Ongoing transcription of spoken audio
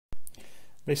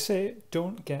They say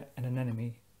don't get an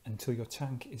anemone until your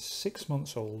tank is 6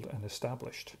 months old and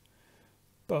established.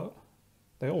 But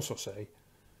they also say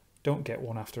don't get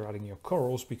one after adding your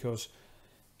corals, because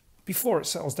before it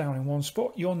settles down in one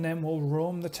spot, your nem will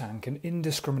roam the tank and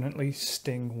indiscriminately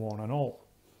sting one and all.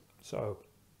 So,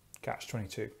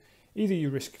 catch-22. Either you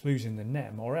risk losing the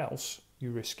nem, or else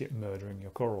you risk it murdering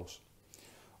your corals.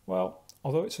 Well,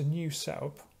 although it's a new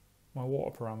setup, my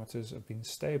water parameters have been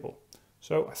stable.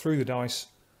 So I threw the dice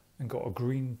and got a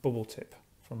green bubble tip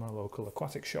from a local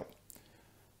aquatic shop.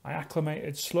 I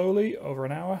acclimated slowly over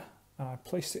an hour, and I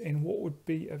placed it in what would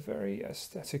be a very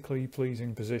aesthetically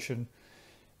pleasing position,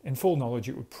 in full knowledge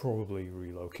it would probably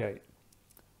relocate.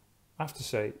 I have to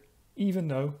say, even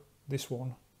though this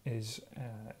one is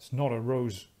it's not a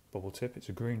rose bubble tip, it's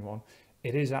a green one,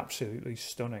 it is absolutely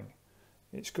stunning.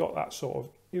 It's got that sort of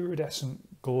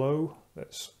iridescent glow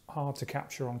that's hard to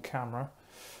capture on camera,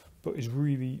 but is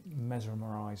really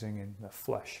mesmerizing in the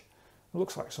flesh. It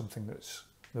looks like something that's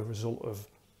the result of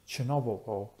Chernobyl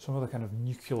or some other kind of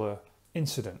nuclear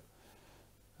incident.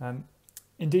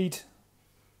 Indeed,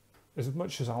 as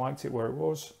much as I liked it where it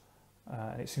was,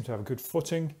 and it seemed to have a good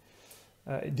footing,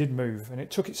 it did move, and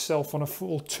it took itself on a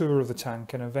full tour of the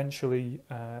tank and eventually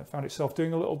found itself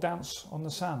doing a little dance on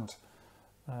the sand.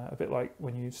 A bit like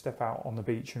when you step out on the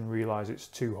beach and realise it's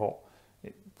too hot.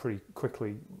 It pretty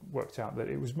quickly worked out that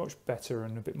it was much better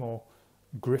and a bit more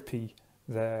grippy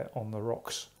there on the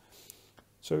rocks.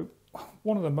 So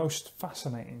one of the most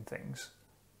fascinating things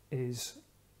is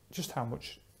just how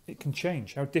much it can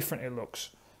change, how different it looks.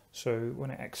 So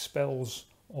when it expels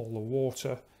all the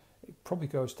water, it probably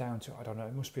goes down to, I don't know,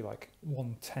 it must be like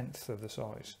 1/10 of the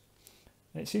size.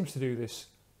 And it seems to do this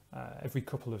every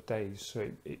couple of days,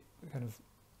 so it kind of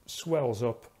swells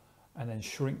up and then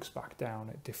shrinks back down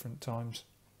at different times.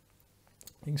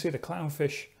 You can see the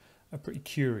clownfish are pretty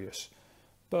curious,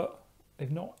 but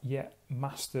they've not yet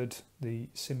mastered the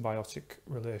symbiotic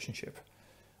relationship.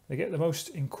 They get the most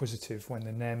inquisitive when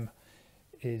the nem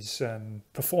is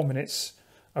performing its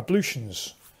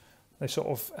ablutions. They sort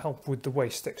of help with the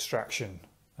waste extraction.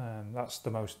 That's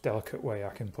the most delicate way I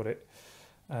can put it.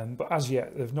 But as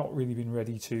yet, they've not really been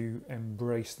ready to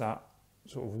embrace that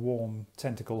sort of warm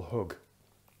tentacle hug.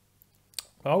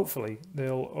 But hopefully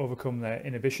they'll overcome their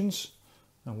inhibitions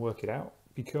and work it out,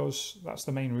 because that's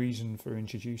the main reason for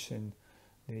introducing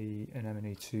the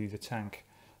anemone to the tank,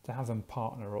 to have them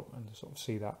partner up and to sort of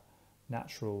see that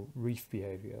natural reef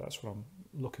behaviour. That's what I'm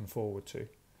looking forward to.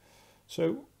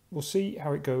 So we'll see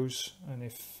how it goes, and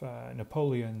if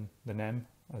Napoleon the nem,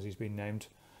 as he's been named,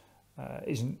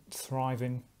 isn't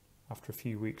thriving after a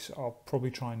few weeks, I'll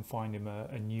probably try and find him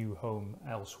a new home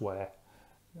elsewhere,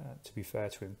 to be fair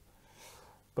to him.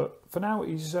 But for now,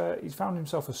 he's found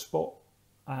himself a spot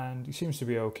and he seems to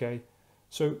be okay.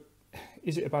 So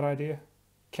is it a bad idea?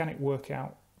 Can it work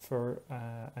out for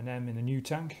an M in a new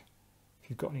tank? If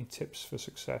you've got any tips for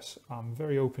success, I'm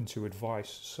very open to advice.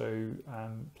 So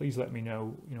please let me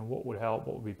know, what would help,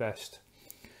 what would be best.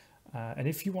 And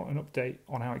if you want an update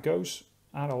on how it goes,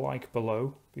 add a like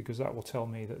below, because that will tell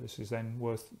me that this is then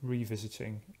worth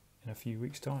revisiting in a few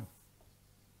weeks' time.